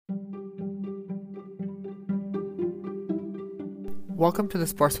Welcome to the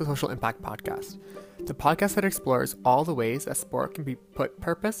Sports for Social Impact podcast, the podcast that explores all the ways that sport can be put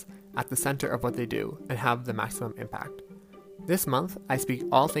purpose at the center of what they do and have the maximum impact. This month, I speak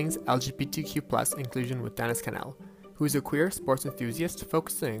all things LGBTQ+ inclusion with Dennis Cannell, who is a queer sports enthusiast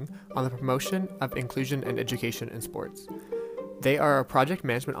focusing on the promotion of inclusion and education in sports. They are a project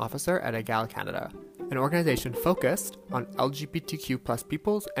management officer at Egal Canada, an organization focused on LGBTQ+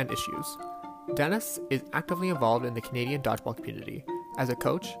 peoples and issues. Dennis is actively involved in the Canadian dodgeball community as a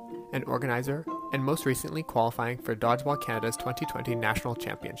coach, an organizer, and most recently qualifying for Dodgeball Canada's 2020 National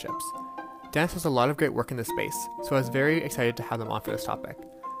Championships. Dennis does a lot of great work in this space, so I was very excited to have them on for this topic.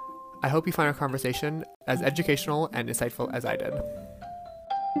 I hope you find our conversation as educational and insightful as I did.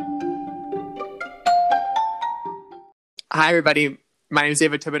 Hi, everybody. My name is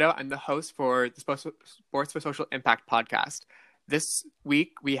David Thibodeau. I'm the host for the Sports for Social Impact podcast. This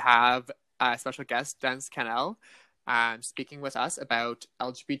week, we have a special guest, Dennis Cannell, speaking with us about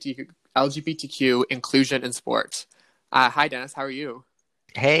LGBTQ inclusion in sport. Hi, Dennis. How are you?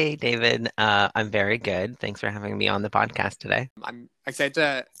 Hey, David. I'm very good. Thanks for having me on the podcast today. I'm excited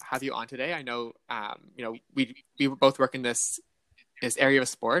to have you on today. I know, we both work in this area of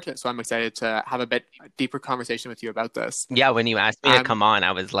sport, so I'm excited to have a bit deeper conversation with you about this. Yeah, when you asked me to come on,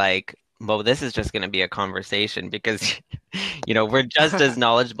 I was like, well, this is just going to be a conversation because, we're just as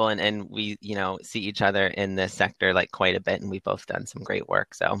knowledgeable and we, see each other in this sector like quite a bit, and we've both done some great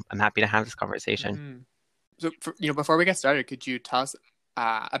work. So I'm happy to have this conversation. So, before we get started, could you tell us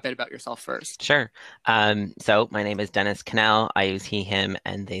a bit about yourself first? Sure. So my name is Dennis Cannell. I use he, him,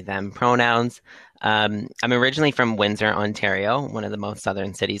 and they, them pronouns. I'm originally from Windsor, Ontario, one of the most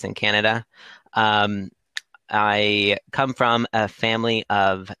southern cities in Canada. I come from a family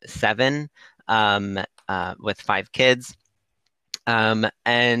of 7 with 5 kids. And,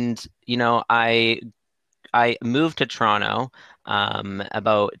 I moved to Toronto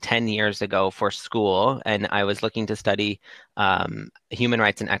about 10 years ago for school, and I was looking to study human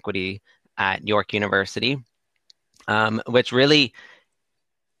rights and equity at York University, which really,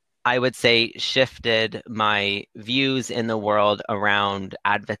 I would say, shifted my views in the world around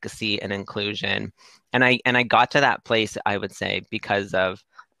advocacy and inclusion. And I got to that place, I would say, because of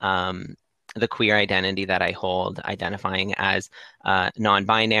the queer identity that I hold, identifying as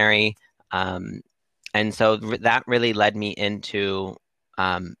non-binary. And so that really led me into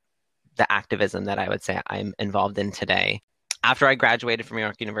the activism that I would say I'm involved in today. After I graduated from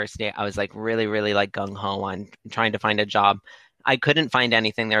York University, I was like really, really like gung-ho on trying to find a job. I couldn't find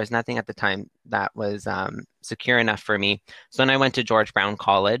anything. There was nothing at the time that was secure enough for me. So then I went to George Brown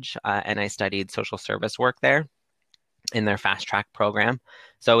College and I studied social service work there in their fast track program.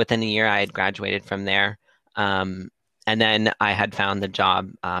 So within a year, I had graduated from there. And then I had found the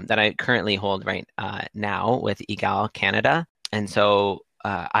job that I currently hold right now with Egal Canada. And so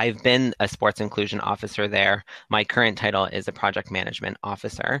I've been a sports inclusion officer there. My current title is a project management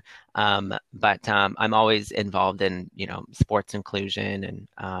officer, but I'm always involved in, sports inclusion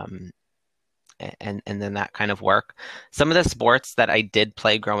and then that kind of work. Some of the sports that I did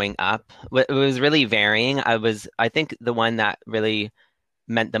play growing up, it was really varying. I think the one that really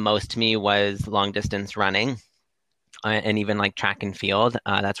meant the most to me was long distance running. And even like track and field,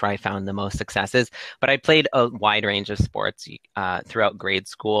 that's where I found the most successes. But I played a wide range of sports throughout grade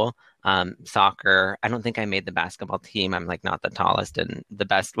school. Soccer, I don't think I made the basketball team. I'm like not the tallest and the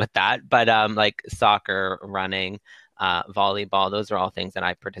best with that. But like soccer, running, volleyball, those are all things that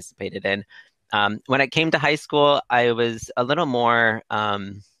I participated in. When I came to high school, I was a little more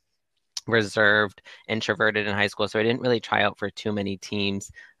reserved, introverted in high school. So I didn't really try out for too many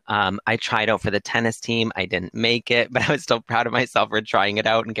teams. I tried out for the tennis team. I didn't make it, but I was still proud of myself for trying it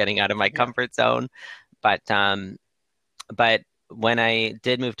out and getting out of my comfort zone. But when I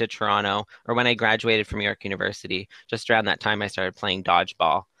did move to Toronto, or when I graduated from York University, just around that time, I started playing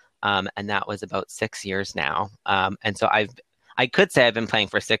dodgeball. And that was about 6 years now. And so I could say I've been playing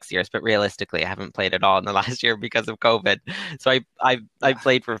for 6 years, but realistically, I haven't played at all in the last year because of COVID. So I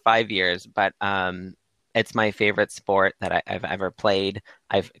played for 5 years, but it's my favorite sport that I've ever played.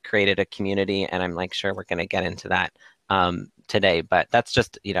 I've created a community, and I'm like, sure, we're going to get into that today. But that's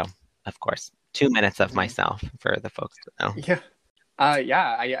just, of course, 2 minutes of myself for the folks to know. Yeah.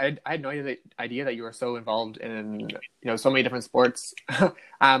 I had no idea that you were so involved in, so many different sports.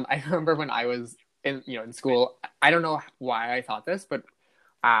 I remember when I was in school, I don't know why I thought this, but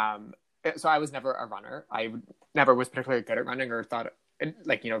so I was never a runner. I never was particularly good at running or thought,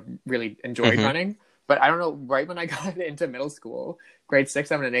 really enjoyed running. But I don't know, right when I got into middle school, grades 6,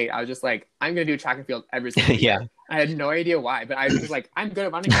 7, and 8, I was just like, I'm going to do track and field every single year. I had no idea why, but I was just like, I'm good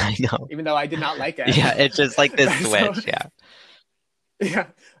at running, I know. even though I did not like it. Yeah, it's just like this switch, yeah. Yeah.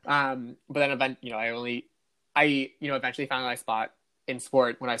 But then I eventually found my spot in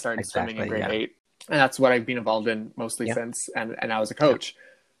sport when I started swimming in Exactly. grade Yeah. eight. And that's what I've been involved in mostly Yeah. since. And I was a Yeah. coach.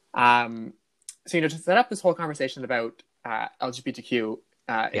 Um, so, to set up this whole conversation about LGBTQ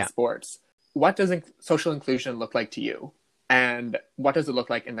in Yeah. sports, what does social inclusion look like to you? And what does it look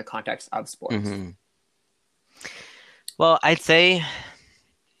like in the context of sports? hmm Well, I'd say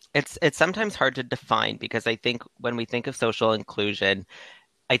it's sometimes hard to define because I think when we think of social inclusion,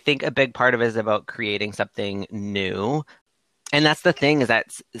 I think a big part of it is about creating something new. And that's the thing is that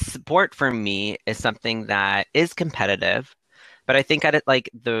sport for me is something that is competitive, but I think at it like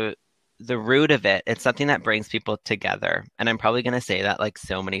the root of it, it's something that brings people together. And I'm probably going to say that like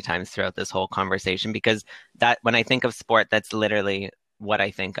so many times throughout this whole conversation because that when I think of sport, that's literally what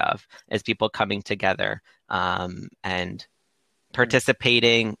I think of is people coming together and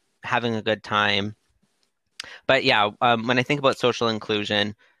participating, having a good time. But yeah, when I think about social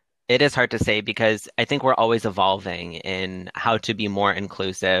inclusion, it is hard to say because I think we're always evolving in how to be more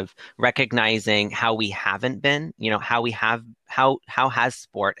inclusive, recognizing how we haven't been, how we have how has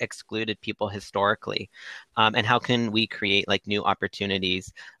sport excluded people historically, and how can we create like new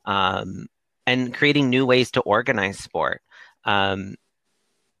opportunities, and creating new ways to organize sport. Um,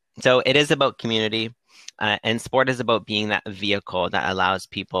 so it is about community, and sport is about being that vehicle that allows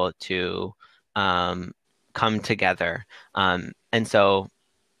people to um, come together. And so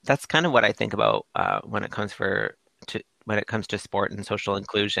that's kind of what I think about when it comes to sport and social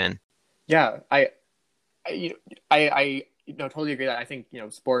inclusion. Yeah, I totally agree that I think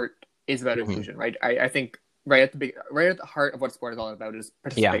sport is about hmm inclusion, right? I think right at the heart of what sport is all about is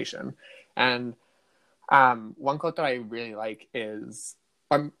Yeah, participation. And one quote that I really like is,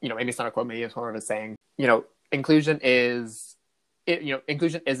 maybe it's not a quote, maybe it's more of a saying. Inclusion is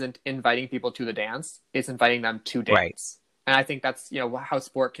inclusion isn't inviting people to the dance; it's inviting them to right. dance. And I think that's how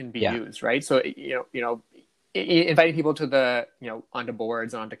sport can be Yeah, used, right? So inviting people to the onto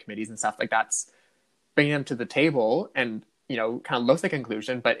boards and onto committees and stuff like that's bringing them to the table and kind of looks like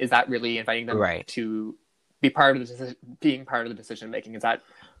inclusion, but is that really inviting them right. to be part of being part of the decision making? Is that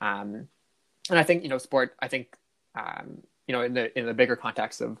and I think sport, I think in the bigger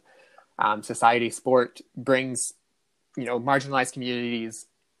context of society, sport brings marginalized communities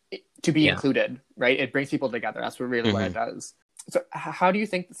to be Yeah. included, right? It brings people together. That's what it hmm does. So how do you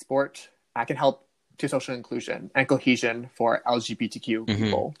think the sport can help to social inclusion and cohesion for LGBTQ hmm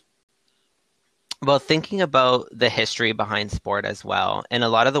people? Well, thinking about the history behind sport as well, and a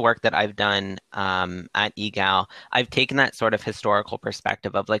lot of the work that I've done at EGAL, I've taken that sort of historical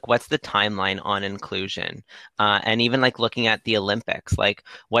perspective of like, what's the timeline on inclusion? And even like looking at the Olympics, like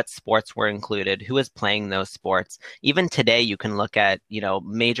what sports were included, who is playing those sports. Even today, you can look at,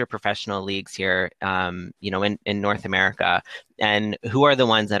 major professional leagues here, in North America, and who are the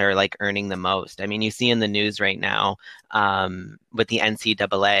ones that are like earning the most? I mean, you see in the news right now with the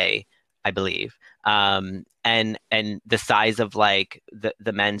NCAA, I believe and the size of like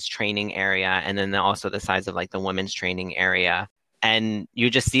the men's training area and then also the size of like the women's training area and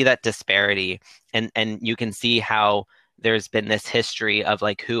you just see that disparity and you can see how there's been this history of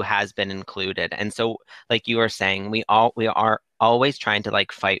like who has been included and so like you were saying we are always trying to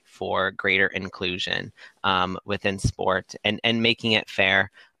like fight for greater inclusion within sport and making it fair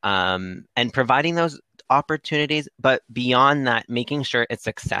and providing those opportunities, but beyond that, making sure it's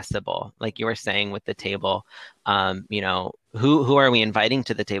accessible. Like you were saying with the table, who are we inviting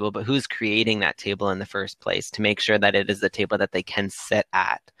to the table, but who's creating that table in the first place to make sure that it is the table that they can sit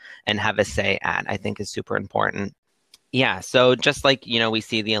at and have a say at, I think is super important. Yeah, so just like, we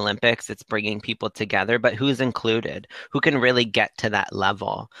see the Olympics, it's bringing people together, but who's included? Who can really get to that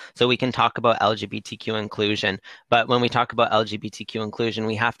level? So we can talk about LGBTQ inclusion, but when we talk about LGBTQ inclusion,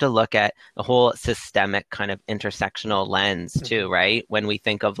 we have to look at the whole systemic kind of intersectional lens too, Mm-hmm. right? When we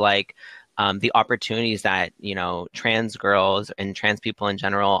think of like the opportunities that, trans girls and trans people in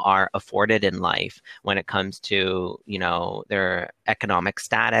general are afforded in life when it comes to, their economic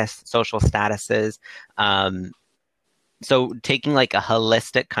status, social statuses. So taking like a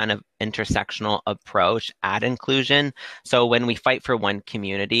holistic kind of intersectional approach at inclusion. So when we fight for one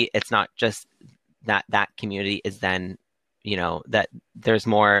community, it's not just that that community is then, that there's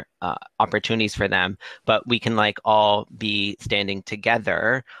more opportunities for them, but we can like all be standing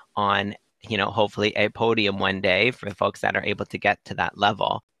together on, hopefully a podium one day for the folks that are able to get to that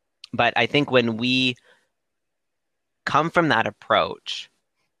level. But I think when we come from that approach,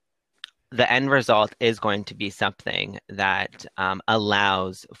 the end result is going to be something that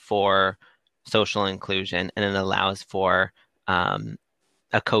allows for social inclusion and it allows for um,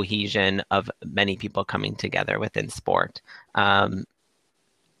 a cohesion of many people coming together within sport. Um,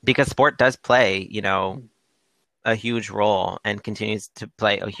 because sport does play, a huge role and continues to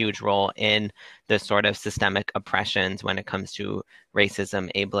play a huge role in the sort of systemic oppressions when it comes to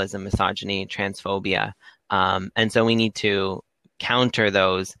racism, ableism, misogyny, transphobia. And so we need to counter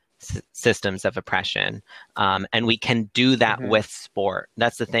those systems of oppression. And we can do that Mm-hmm. with sport.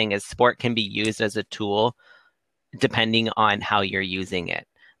 That's the thing, is sport can be used as a tool depending on how you're using it.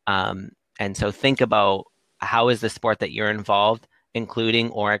 Um, and so think about, how is the sport that you're involved including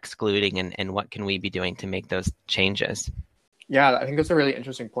or excluding, and what can we be doing to make those changes? Yeah, I think those are really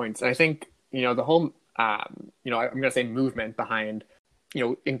interesting points. And I think, the whole, I'm going to say movement behind,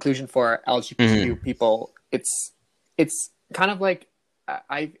 inclusion for LGBTQ Hmm. people, it's kind of like,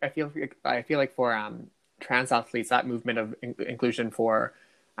 I feel like for trans athletes, that movement of inclusion for,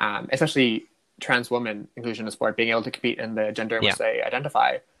 especially trans women inclusion in sport, being able to compete in the gender in Yeah. which they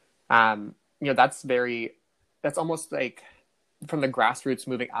identify, that's almost like from the grassroots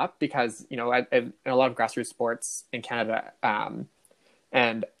moving up, because in a lot of grassroots sports in Canada,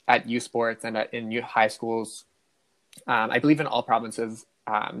 and at youth sports and in youth high schools, I believe in all provinces,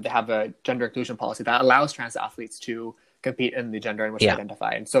 they have a gender inclusion policy that allows trans athletes to compete in the gender in which they Yeah.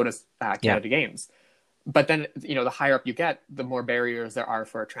 identify, and so does Yeah. Canada Games. But then, the higher up you get, the more barriers there are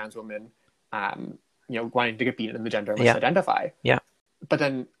for trans women, wanting to compete in the gender in which Yeah. they identify. Yeah. But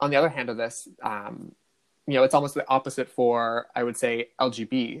then on the other hand of this, it's almost the opposite for, I would say,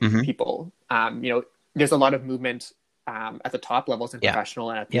 LGB Hmm. people. There's a lot of movement at the top levels in Yeah.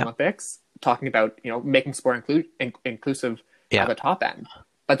 professional and at the Yeah. Olympics, talking about making sport inclusive at Yeah. the top end.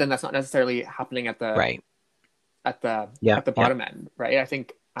 But then that's not necessarily happening at the Right. at the Yeah. at the Yeah. bottom end, right? I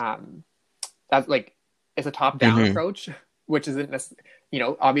think that's like, it's a top down Hmm. approach, which isn't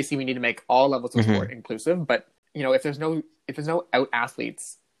obviously we need to make all levels of sport Hmm. inclusive, but if there's no out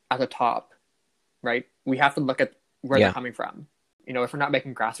athletes at the top, right? We have to look at where they're Yeah. coming from. If we're not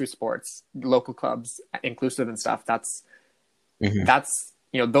making grassroots sports, local clubs inclusive and stuff, Hmm. that's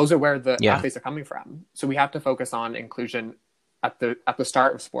those are where the Yeah. athletes are coming from. So we have to focus on inclusion at the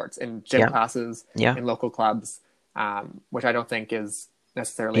start of sports, in gym Yeah. classes, Yeah. in local clubs, which I don't think is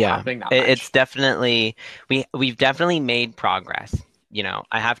necessarily Yeah. happening that It's much. definitely, we've definitely made progress.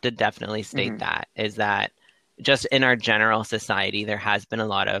 I have to definitely state Hmm. that, is that just in our general society, there has been a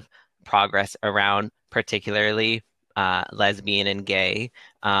lot of progress around particularly lesbian and gay.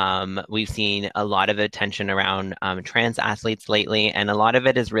 We've seen a lot of attention around trans athletes lately, and a lot of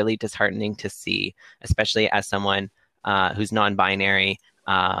it is really disheartening to see, especially as someone who's non-binary.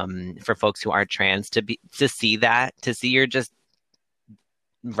 For folks who are trans, to see that, to see you're just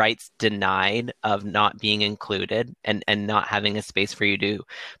rights denied of not being included, and not having a space for you to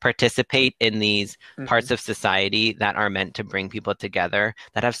participate in these Hmm. parts of society that are meant to bring people together,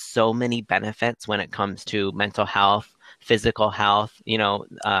 that have so many benefits when it comes to mental health, physical health,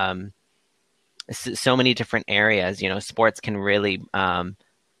 so many different areas. Sports can really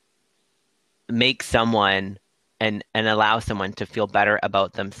make someone and allow someone to feel better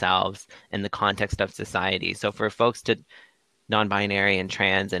about themselves in the context of society. So for folks to non-binary and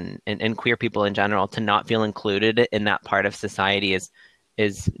trans and queer people in general to not feel included in that part of society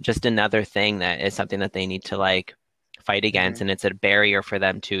is just another thing that is something that they need to like fight against, Hmm. and it's a barrier for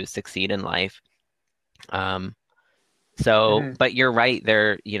them to succeed in life. So, Hmm. but you're right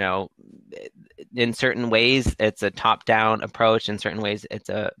there, in certain ways it's a top-down approach, in certain ways it's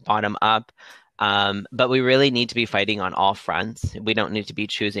a bottom-up. But we really need to be fighting on all fronts. We don't need to be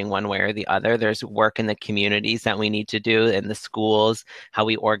choosing one way or the other. There's work in the communities that we need to do, in the schools, how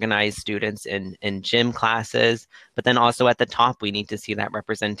we organize students in gym classes. But then also at the top, we need to see that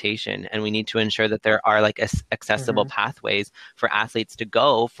representation, and we need to ensure that there are like accessible Hmm. pathways for athletes to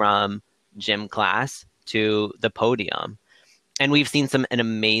go from gym class to the podium. And we've seen some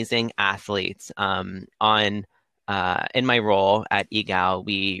amazing athletes on in my role at EGAL.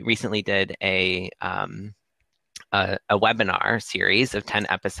 We recently did a webinar series of 10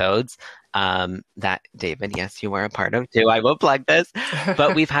 episodes that David, yes, you were a part of too. I will plug this.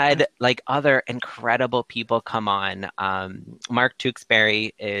 But we've had like other incredible people come on. Mark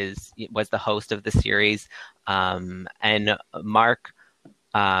Tewksbury was the host of the series. And Mark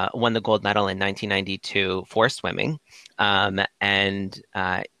won the gold medal in 1992 for swimming. And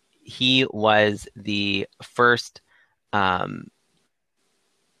he was the first.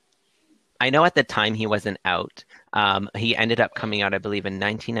 I know at the time he wasn't out. He ended up coming out, I believe, in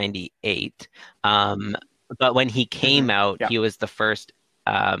 1998. Um, but when he came Hmm. out, Yeah. he was the first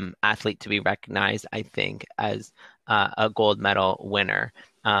athlete to be recognized, I think, as a gold medal winner.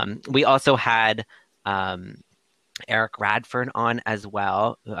 We also had Eric Radford on as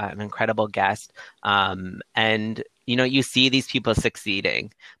well, an incredible guest. And you see these people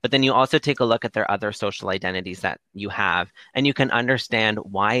succeeding, but then you also take a look at their other social identities that you have, and you can understand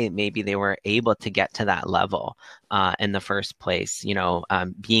why maybe they were able to get to that level in the first place,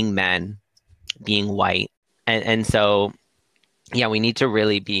 being men, being white. And so, yeah, we need to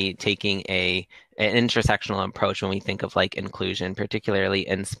really be taking an intersectional approach when we think of like inclusion, particularly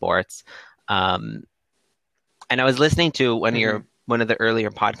in sports. Um, and I was listening to Hmm. one of the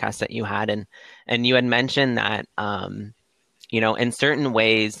earlier podcasts that you had, and you had mentioned that in certain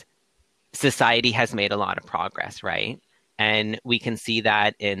ways, society has made a lot of progress, right? And we can see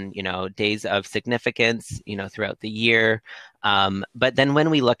that in, days of significance, throughout the year. But then when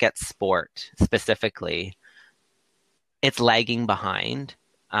we look at sport specifically, it's lagging behind.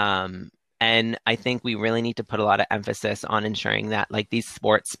 Um, and I think we really need to put a lot of emphasis on ensuring that, like these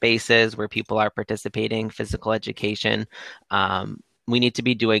sports spaces where people are participating, physical education, we need to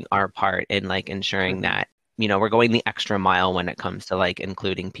be doing our part in like ensuring Hmm. that, we're going the extra mile when it comes to like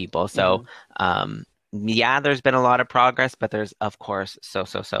including people. So, Hmm. yeah, there's been a lot of progress, but there's, of course, so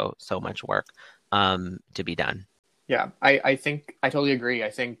much work to be done. Yeah, I think I totally agree.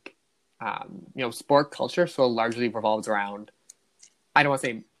 I think sport culture so largely revolves around, I don't want to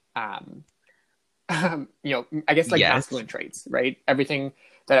say I guess like Yes. masculine traits, right? Everything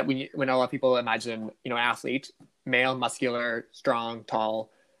that when a lot of people imagine, athlete, male, muscular, strong,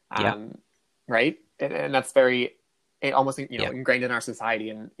 tall, Yep. um, right? And that's very almost Yep. ingrained in our society.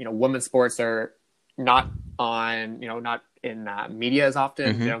 And women's sports are not on not in media as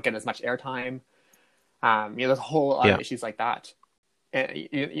often. They Hmm. don't get as much airtime. There's a whole lot of Yeah. issues like that.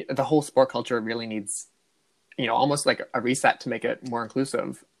 And, the whole sport culture really needs almost like a reset to make it more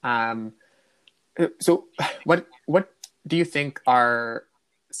inclusive. So, what do you think are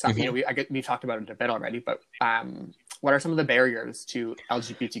some? Hmm. We've talked about it a bit already, but what are some of the barriers to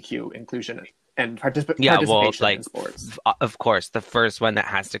LGBTQ inclusion and Yeah, well, participation like, in sports? of course, the first one that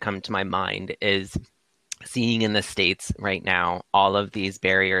has to come to my mind is seeing in the States right now all of these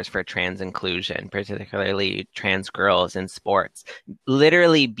barriers for trans inclusion, particularly trans girls in sports,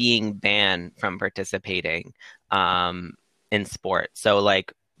 literally being banned from participating um, in sports. So,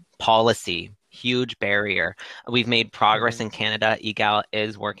 like, policy, huge barrier. We've made progress Mm-hmm. in Canada. EGAL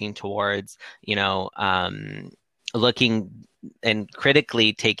is working towards, looking and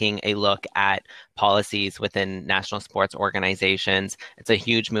critically taking a look at policies within national sports organizations. It's a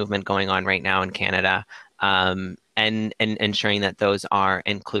huge movement going on right now in Canada, and ensuring that those are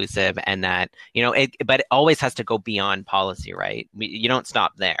inclusive and that, but it always has to go beyond policy, right? You don't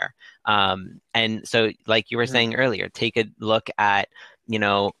stop there. And so, like you were saying Mm-hmm. earlier, take a look at, you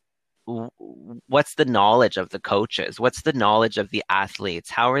know, what's the knowledge of the coaches? What's the knowledge of the athletes?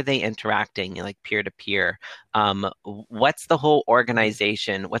 How are they interacting like peer to peer? What's the whole Mm-hmm.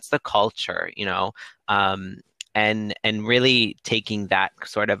 organization? What's the culture? Um, and really taking that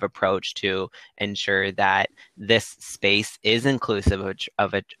sort of approach to ensure that this space is inclusive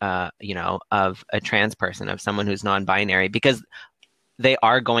of a trans person, of someone who's non-binary, because they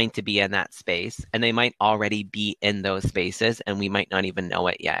are going to be in that space and they might already be in those spaces and we might not even know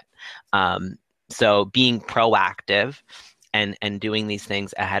it yet. Um, so being proactive and doing these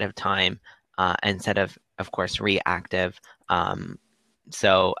things ahead of time, instead of course, reactive. Um,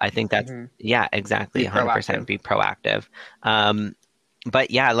 so I think that's, Mm-hmm. yeah, exactly. Be 100% proactive. be proactive. Um,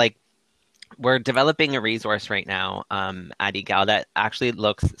 but yeah, like, we're developing a resource right now at EGAL that actually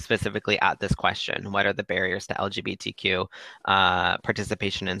looks specifically at this question: what are the barriers to LGBTQ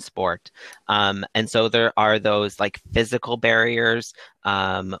participation in sport? And so there are those like physical barriers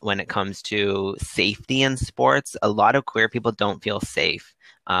when it comes to safety in sports. A lot of queer people don't feel safe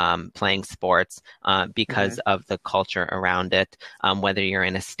playing sports Mm-hmm. because of the culture around it. Whether you're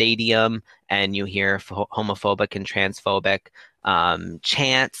in a stadium and you hear homophobic and transphobic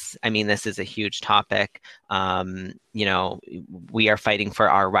chants. I mean, this is a huge topic. We are fighting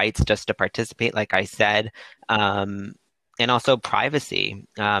for our rights just to participate, like I said. And also privacy,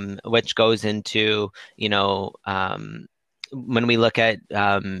 which goes into, when we look at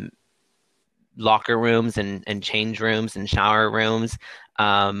locker rooms and change rooms and shower rooms,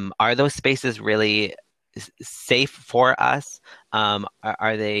 are those spaces really safe for us?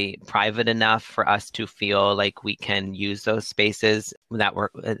 Are they private enough for us to feel like we can use those spaces that we're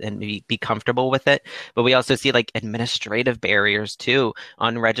and be comfortable with it? But we also see like administrative barriers too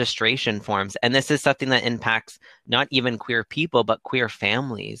on registration forms. And this is something that impacts not even queer people, but queer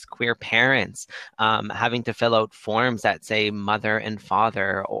families, queer parents, having to fill out forms that say mother and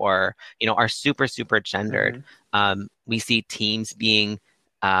father, or, are super, super gendered. Mm-hmm. We see teams being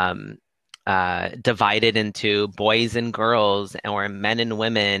um, divided into boys and girls or men and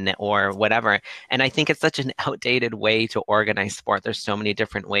women or whatever. And I think it's such an outdated way to organize sport. There's so many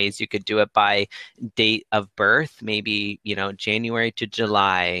different ways. You could do it by date of birth, maybe, January to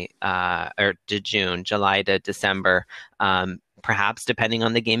July, or to June, July to December. Perhaps depending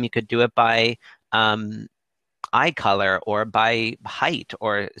on the game, you could do it by eye color or by height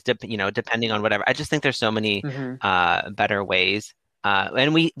or, depending on whatever. I just think there's so many Hmm. better ways.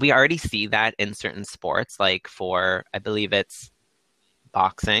 And we already see that in certain sports, like for, I believe it's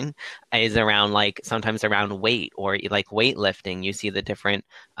boxing, is around like sometimes around weight or like weightlifting. You see the different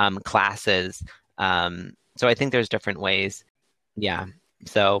classes. So I think there's different ways. Yeah.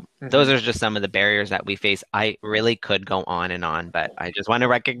 So those Hmm. are just some of the barriers that we face. I really could go on and on, but I just want to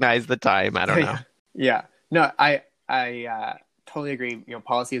recognize the time. I don't know. Yeah. Yeah. No, I totally agree.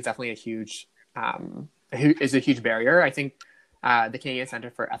 Policy is definitely is a huge barrier. I think the Canadian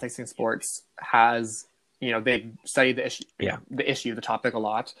Center for Ethics in Sports has, they studied the issue, Yeah. the topic a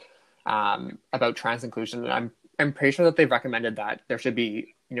lot, about trans inclusion, and I'm pretty sure that they've recommended that there should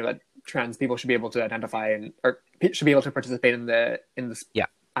be, that trans people should be able to identify or should be able to participate in the Yeah.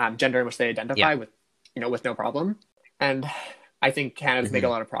 gender in which they Yeah. identify with, with no problem. And I think Canada's made a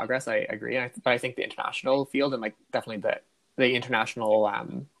Hmm. lot of progress. I agree, but I think the international field and like definitely the international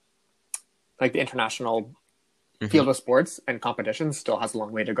like the international Hmm. field of sports and competitions still has a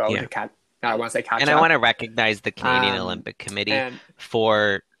long way to go Yeah. to I want to say catch And I want up. to recognize the Canadian Um, Olympic Committee and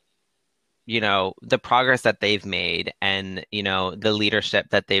for, the progress that they've made and, the leadership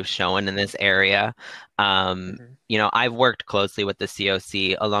that they've shown in this area. Um, Mhm. I've worked closely with the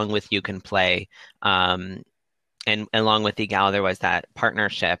COC along with You Can Play. And along with EGAL, there was that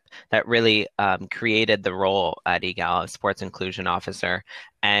partnership that really created the role at EGAL of Sports Inclusion Officer.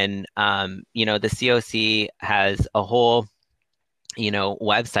 And, the COC has a whole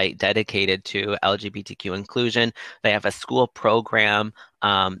website dedicated to LGBTQ inclusion. They have a school program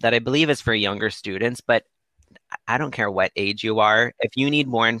that I believe is for younger students, but I don't care what age you are. If you need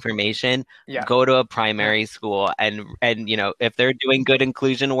more information, Yeah. go to a Yeah. primary school and if they're doing good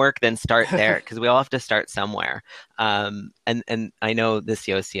inclusion work, then start there because we all have to start somewhere. And I know the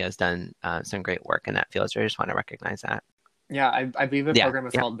COC has done some great work in that field, so I just want to recognize that. Yeah, I believe the Yeah, program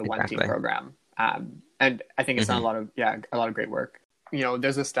is yeah, called the One Team exactly. program, and I think it's done Hmm. a lot of great work.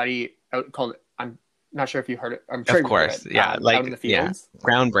 There's a study out called, I'm not sure if you heard it. I'm sure Of you've heard course, it. yeah, Out in like the yeah, fields.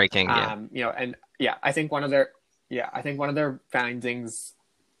 groundbreaking. Yeah, And yeah, I think one of their findings,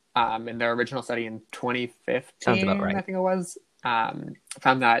 in their original study in sounds about 2015, I right. think it was,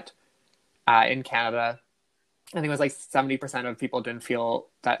 found that in Canada, I think it was like 70% of people didn't feel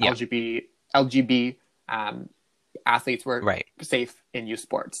that Yeah, LGB um, athletes were right. safe in youth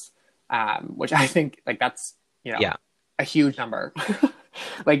sports, which I think like that's Yeah, a huge number,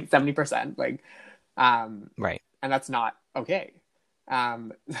 like 70%, right. and that's not okay.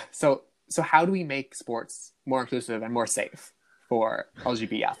 Um, so how do we make sports more inclusive and more safe for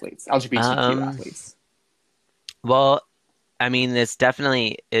LGBTQ Um, athletes? well, I mean, this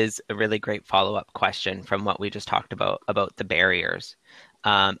definitely is a really great follow-up question from what we just talked about the barriers.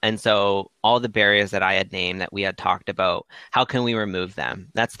 And so all the barriers that I had named that we had talked about, how can we remove them?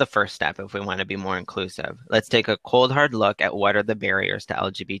 That's the first step if we want to be more inclusive. Let's take a cold, hard look at what are the barriers to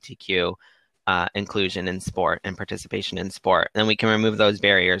LGBTQ inclusion in sport and participation in sport. Then we can remove those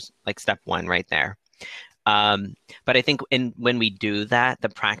barriers, like step one right there. Um, but I think when we do that, the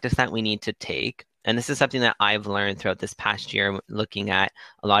practice that we need to take, and this is something that I've learned throughout this past year, looking at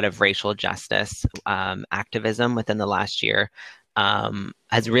a lot of racial justice activism within the last year,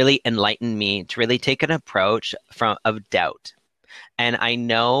 has really enlightened me to really take an approach of doubt. And I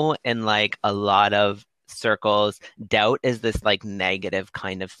know in like a lot of circles, doubt is this like negative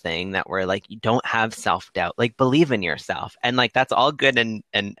kind of thing that we're like, you don't have self-doubt, like believe in yourself. And like that's all good and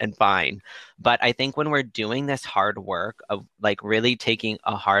fine. But I think when we're doing this hard work of like really taking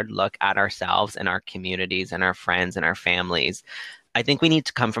a hard look at ourselves and our communities and our friends and our families, I think we need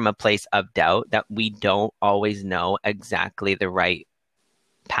to come from a place of doubt that we don't always know exactly the right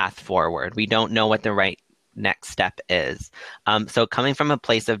path forward. We don't know what the right next step is. So coming from a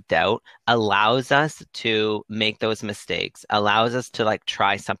place of doubt allows us to make those mistakes, allows us to like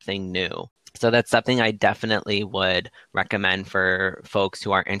try something new. So that's something I definitely would recommend for folks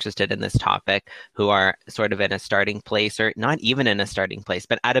who are interested in this topic, who are sort of in a starting place or not even in a starting place,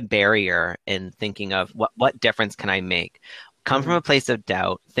 but at a barrier in thinking of what difference can I make? Come from Mm-hmm. a place of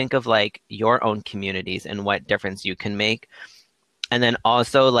doubt. Think of like your own communities and what difference you can make, and then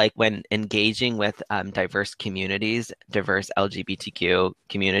also, like when engaging with diverse communities, diverse LGBTQ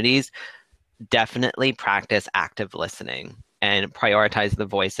communities, definitely practice active listening and prioritize the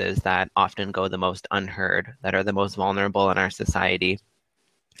voices that often go the most unheard, that are the most vulnerable in our society.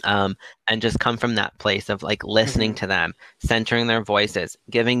 And just come from that place of like listening to them, centering their voices,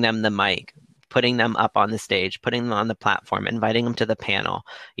 giving them the mic, putting them up on the stage, putting them on the platform, inviting them to the panel,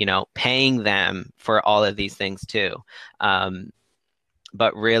 paying them for all of these things too.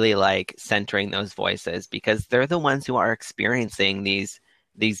 But really like centering those voices, because they're the ones who are experiencing these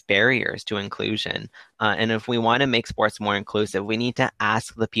barriers to inclusion. And if we want to make sports more inclusive, we need to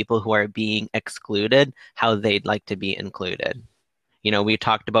ask the people who are being excluded how they'd like to be included. We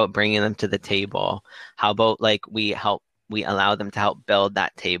talked about bringing them to the table. How about like we allow them to help build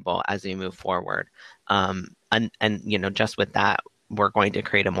that table as we move forward. And just with that, we're going to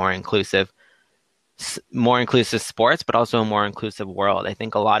create a more inclusive sports, but also a more inclusive world. I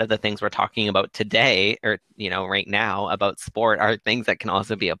think a lot of the things we're talking about today, or right now about sport, are things that can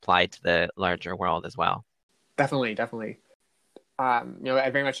also be applied to the larger world as well. Definitely. I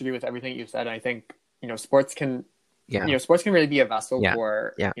very much agree with everything you said. And I think sports can sports can really be a vessel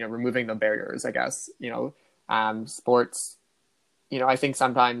for removing the barriers, I guess. Sports, I think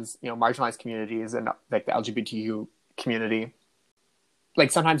sometimes marginalized communities and like the LGBTQ community, like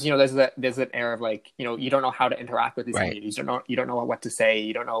sometimes there's an air of like you don't know how to interact with these communities, you don't know what to say,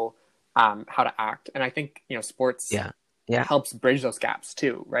 you don't know how to act. And I think sports helps bridge those gaps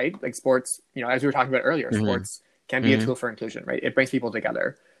too, right? Like sports, as we were talking about earlier, sports can be a tool for inclusion, right? It brings people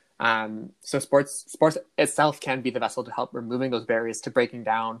together. So sports itself can be the vessel to help removing those barriers, to breaking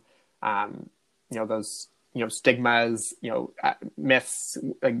down those stigmas, myths,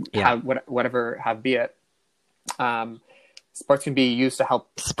 like whatever have be it. Sports can be used to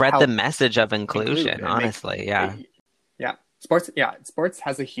help spread the message of inclusion, honestly. Sports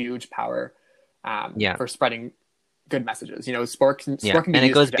has a huge power for spreading good messages. Sport can be and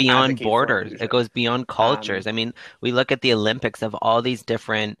it goes beyond borders. It goes beyond cultures. I mean, we look at the Olympics of all these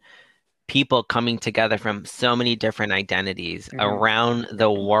different people coming together from so many different identities around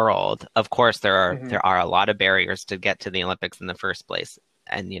the world. Of course, there are a lot of barriers to get to the Olympics in the first place,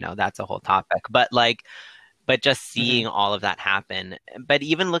 and that's a whole topic. But just seeing all of that happen, but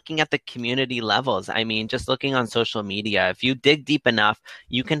even looking at the community levels, I mean, just looking on social media, if you dig deep enough,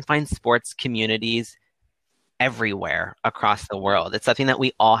 you can find sports communities everywhere across the world. It's something that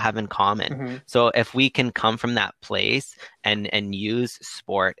we all have in common. So if we can come from that place and use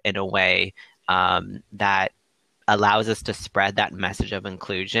sport in a way that allows us to spread that message of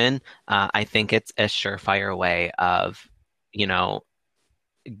inclusion, I think it's a surefire way of,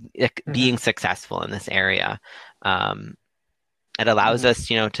 being successful in this area. It allows us,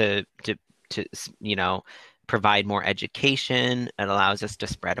 to provide more education. It allows us to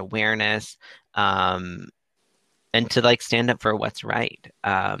spread awareness, and to like stand up for what's right.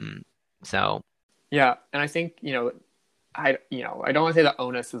 So yeah, and I think I don't want to say the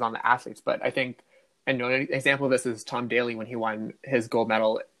onus is on the athletes, but I think an example of this is Tom Daley when he won his gold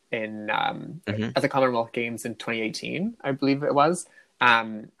medal in at the Commonwealth Games in 2018, I believe it was.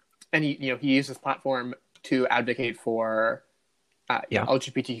 And he used his platform to advocate for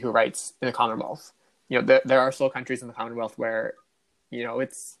LGBTQ rights in the Commonwealth. There are still countries in the Commonwealth where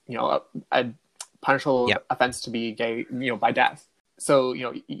it's a punishable offense to be gay, by death. So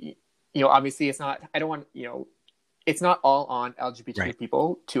obviously it's not. I don't want it's not all on LGBTQ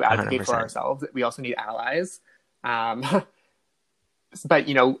people to advocate 100%. For ourselves. We also need allies. But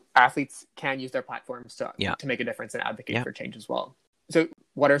athletes can use their platforms to make a difference and advocate for change as well. So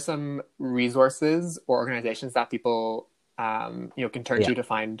what are some resources or organizations that people can turn to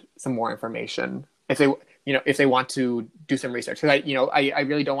find some more information if they want to do some research? Because I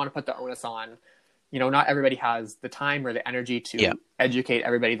really don't want to put the onus on, not everybody has the time or the energy to educate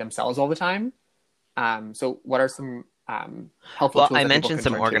everybody themselves all the time. So what are some helpful tools? I mentioned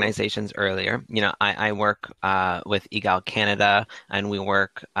some organizations earlier. I work with EGAL Canada, and we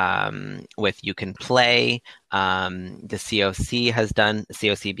work with You Can Play. The COC has done,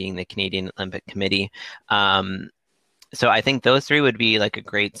 COC being the Canadian Olympic Committee. So I think those three would be like a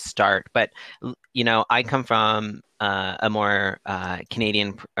great start. But, I come from a more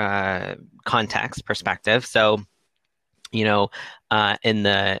Canadian context perspective. So,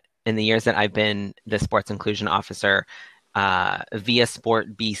 in the years that I've been the sports inclusion officer, Via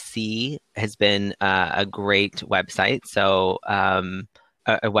Sport BC has been a great website. So a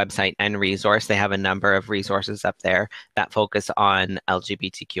website and resource. They have a number of resources up there that focus on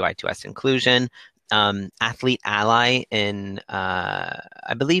LGBTQI2S inclusion. Athlete Ally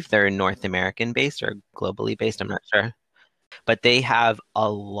I believe they're North American based or globally based. I'm not sure. But they have a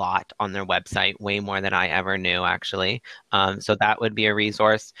lot on their website, way more than I ever knew, actually. So that would be a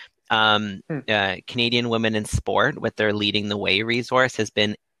resource. Canadian Women in Sport with their Leading the Way resource has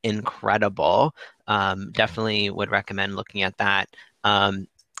been incredible. Definitely would recommend looking at that.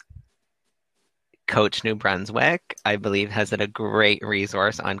 Coach New Brunswick, I believe, has a great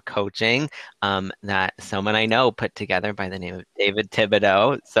resource on coaching that someone I know put together by the name of David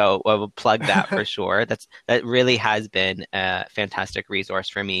Thibodeau. So I will plug that for sure. That really has been a fantastic resource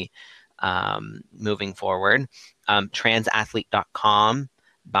for me moving forward. Transathlete.com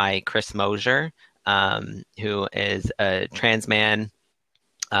by Chris Mosier, who is a trans man.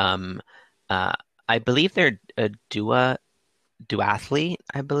 I believe they're a duathlete,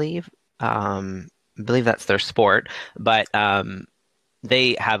 I believe. I believe that's their sport, but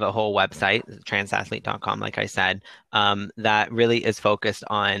they have a whole website, transathlete.com, like I said, that really is focused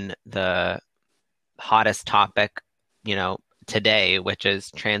on the hottest topic, today, which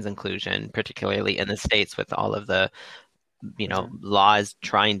is trans inclusion, particularly in the States with all of the, laws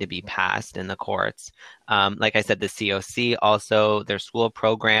trying to be passed in the courts. Like I said, the COC, also their school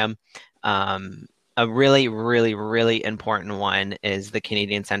program. A really, really, really important one is the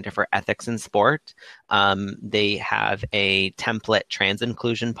Canadian Centre for Ethics in Sport. They have a template trans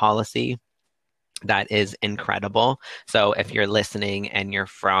inclusion policy that is incredible. So if you're listening and you're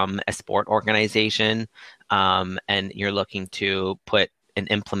from a sport organization and you're looking to put and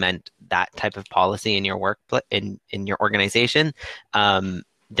implement that type of policy in your work in your organization,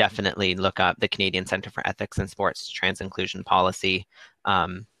 definitely look up the Canadian Centre for Ethics in Sports trans inclusion policy.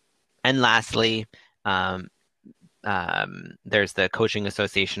 And lastly, there's the Coaching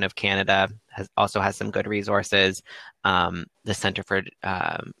Association of Canada also has some good resources. The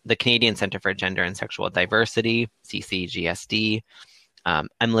Canadian Centre for Gender and Sexual Diversity, CCGSD.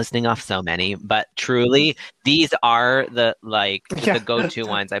 I'm listing off so many, but truly these are the go-to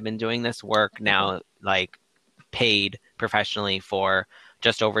ones. I've been doing this work now, paid professionally for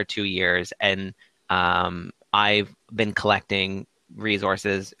just over 2 years, and I've been collecting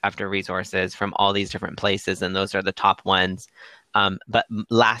resources after resources from all these different places, and those are the top ones. But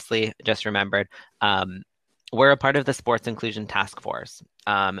lastly, just remembered, we're a part of the Sports Inclusion Task Force,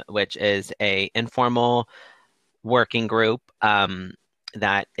 which is a informal working group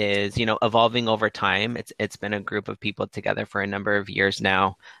that is, evolving over time. It's been a group of people together for a number of years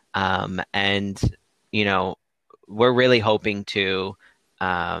now, and we're really hoping to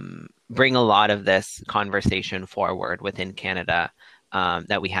bring a lot of this conversation forward within Canada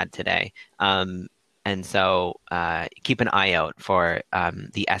that we had today. And so keep an eye out for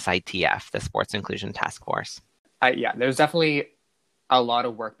the SITF, the Sports Inclusion Task Force. There's definitely a lot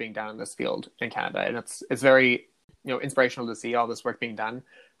of work being done in this field in Canada, and it's very inspirational to see all this work being done.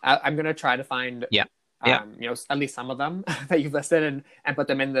 I'm going to try to find at least some of them that you've listed and put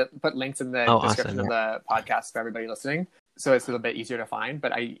links in the description of the podcast for everybody listening, so it's a little bit easier to find.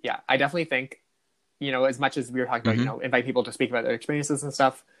 But I definitely think, as much as we were talking about, invite people to speak about their experiences and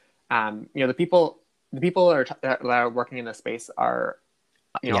stuff, the people that are working in this space are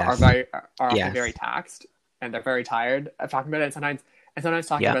very taxed, and they're very tired of talking about it. And sometimes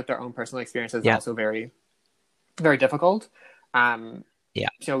talking about their own personal experiences is also very, very difficult.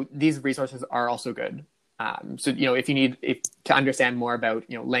 So these resources are also good. So if you need to understand more about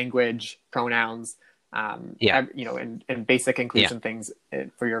language, pronouns, and basic inclusion things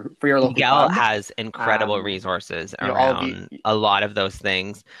for your local EGAL club, has incredible resources around a lot of those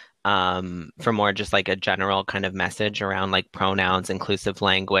things. For more just a general kind of message around pronouns, inclusive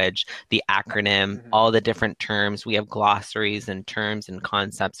language, the acronym, all the different terms. We have glossaries and terms and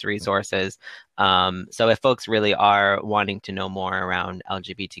concepts resources. So if folks really are wanting to know more around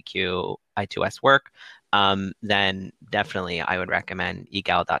LGBTQ I2S work, then definitely I would recommend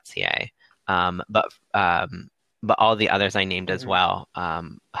egal.ca. But all the others I named as well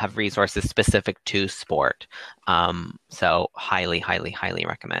have resources specific to sport. So highly, highly, highly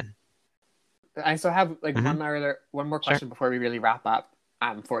recommend. I still have one more question before we really wrap up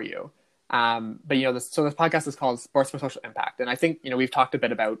for you. But this podcast is called Sports for Social Impact, and I think we've talked a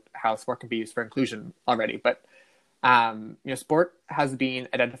bit about how sport can be used for inclusion already. But sport has been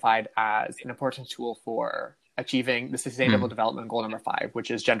identified as an important tool for achieving the Sustainable Development Goal number 5,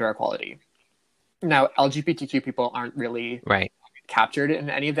 which is gender equality. Now, LGBTQ people aren't really captured in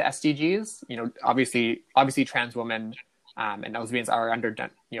any of the SDGs. Obviously, trans women and lesbians are under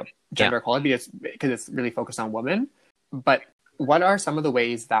gender equality because it's really focused on women. But what are some of the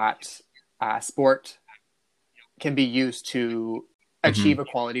ways that sport can be used to Mm-hmm. achieve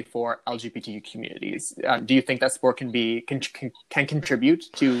equality for LGBTQ communities? Do you think that sport can contribute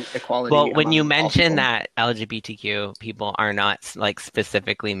to equality Well, when you among all mention people? that LGBTQ people are not like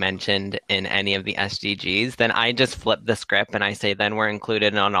specifically mentioned in any of the SDGs, then I just flip the script and I say then we're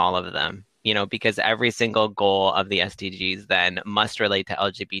included on all of them. Because every single goal of the SDGs then must relate to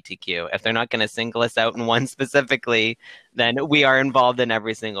LGBTQ. If they're not going to single us out in one specifically, then we are involved in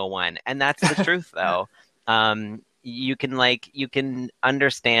every single one. And that's the truth, though. You can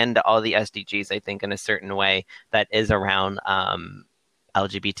understand all the SDGs, I think, in a certain way that is around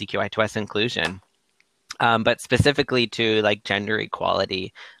LGBTQI2S inclusion, but specifically to like gender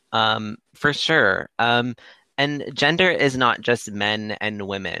equality, for sure. And gender is not just men and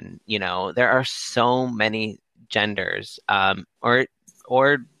women. There are so many genders,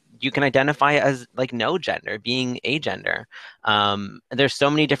 or you can identify as like no gender, being agender. There's so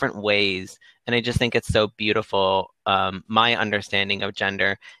many different ways, and I just think it's so beautiful. My understanding of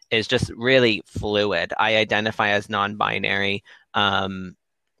gender is just really fluid. I identify as non-binary.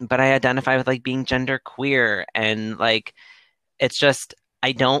 But I identify with like being gender queer, and like it's just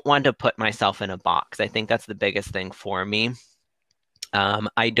I don't want to put myself in a box. I think that's the biggest thing for me.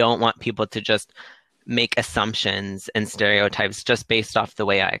 I don't want people to just make assumptions and stereotypes just based off the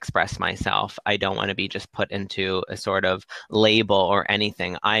way I express myself. I don't want to be just put into a sort of label or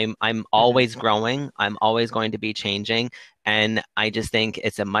anything. I'm Mhm. always growing. I'm always going to be changing, and I just think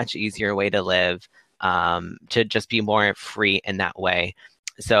it's a much easier way to live, to just be more free in that way.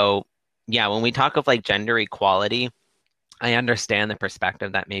 So, yeah, when we talk of like gender equality, I understand the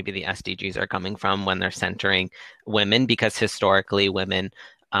perspective that maybe the SDGs are coming from when they're centering women, because historically women,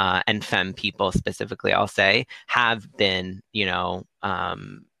 and femme people specifically, I'll say, have been,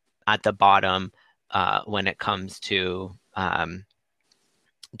 at the bottom, when it comes to,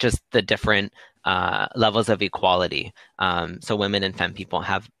 just the different levels of equality. So women and femme people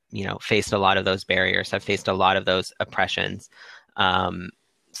have, faced a lot of those barriers, have faced a lot of those oppressions. Um,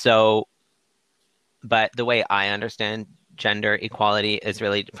 so but the way I understand gender equality is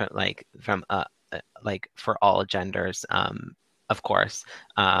really different, like from like for all genders, of course,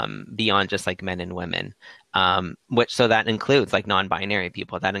 beyond just like men and women, which so that includes like non-binary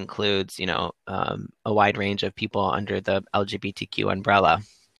people, that includes a wide range of people under the LGBTQ umbrella.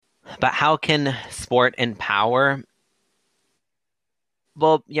 But how can sport empower?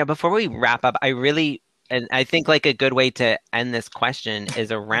 Well, yeah, before we wrap up, and I think like a good way to end this question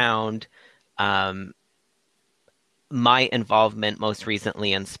is around um, my involvement most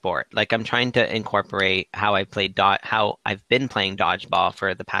recently in sport. Like I'm trying to incorporate how I've been playing dodgeball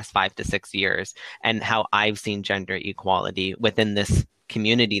for the past 5 to 6 years, and how I've seen gender equality within this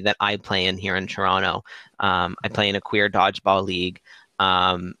community that I play in here in Toronto. I play in a queer dodgeball league,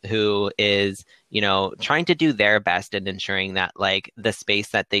 who is, trying to do their best in ensuring that like the space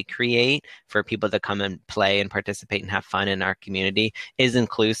that they create for people to come and play and participate and have fun in our community is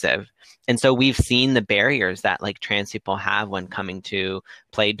inclusive. And so we've seen the barriers that like trans people have when coming to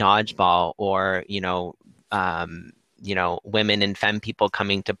play dodgeball, or, women and femme people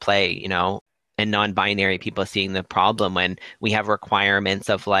coming to play, and non-binary people seeing the problem when we have requirements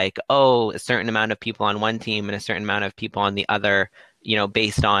of like, oh, a certain amount of people on one team and a certain amount of people on the other,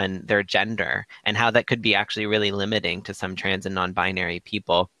 based on their gender, and how that could be actually really limiting to some trans and non-binary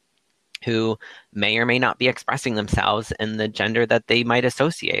people who may or may not be expressing themselves in the gender that they might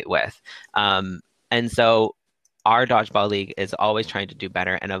associate with. And so our dodgeball league is always trying to do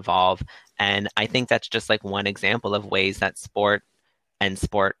better and evolve. And I think that's just like one example of ways that sport and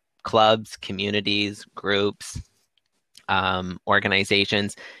sport clubs, communities, groups,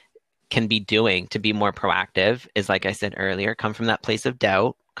 organizations can be doing to be more proactive is, like I said earlier, come from that place of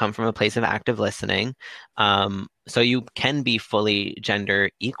doubt, come from a place of active listening. So you can be fully gender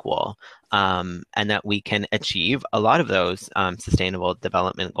equal, and that we can achieve a lot of those sustainable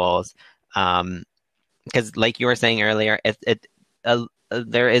development goals. Because, like you were saying earlier,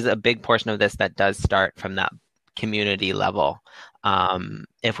 there is a big portion of this that does start from that community level.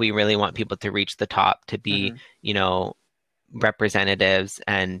 If we really want people to reach the top, to be, Mhm. representatives,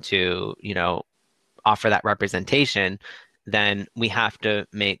 and to, offer that representation, then we have to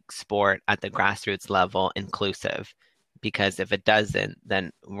make sport at the grassroots level inclusive. Because if it doesn't,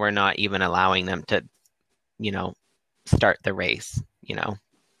 then we're not even allowing them to, you know, start the race.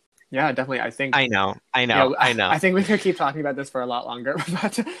 Yeah, definitely. I think I know, I know, I know. I think we could keep talking about this for a lot longer,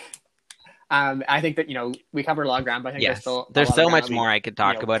 but I think that we covered a lot of ground, but I think there's Yes, still a there's lot of so ground much that more we I could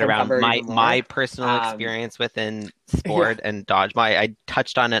talk about could around cover my even my more. personal Um, experience within yeah, sport and dodgeball. I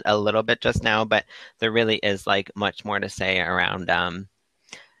touched on it a little bit just now, but there really is like much more to say around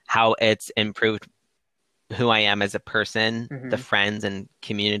how it's improved who I am as a person, the Hmm. friends and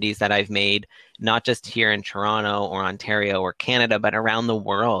communities that I've made, not just here in Toronto or Ontario or Canada, but around the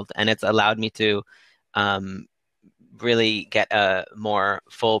world. And it's allowed me to um, really get a more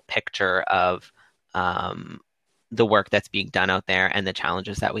full picture of um, the work that's being done out there and the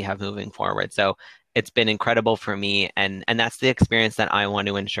challenges that we have moving forward. So it's been incredible for me, and that's the experience that I want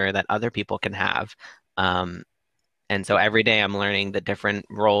to ensure that other people can have. Um, and so every day I'm learning the different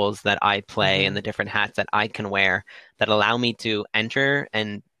roles that I play and Hmm. the different hats that I can wear that allow me to enter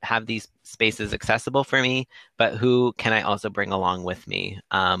and have these spaces accessible for me, but who can I also bring along with me?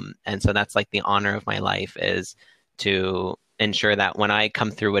 And so that's like the honor of my life is to ensure that when I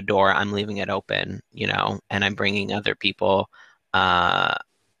come through a door, I'm leaving it open, and I'm bringing other people, uh,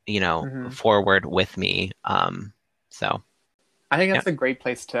 Hmm. forward with me. So I think yeah, that's a great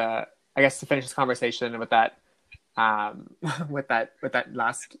place to, I guess, to finish this conversation with that, with that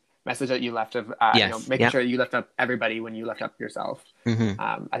last message that you left of, yes, making yeah. sure that you lift up everybody when you lift up yourself. Hmm.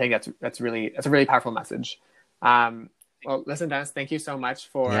 I think that's a really powerful message. Um, well, listen, Dennis, thank you so much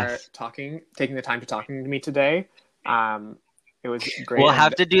for Yes. taking the time to talking to me today. Um, it was great, We'll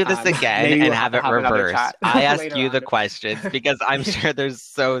have and to do this again maybe and we'll have have to it have another reversed. chat I ask later you the on. questions because I'm sure there's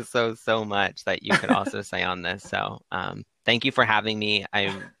so, so, so much that you could also say on this. So, thank you for having me.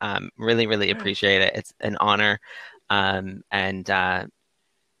 I really, really appreciate it. It's an honor. And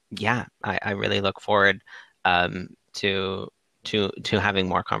yeah, I really look forward to having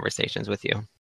more conversations with you.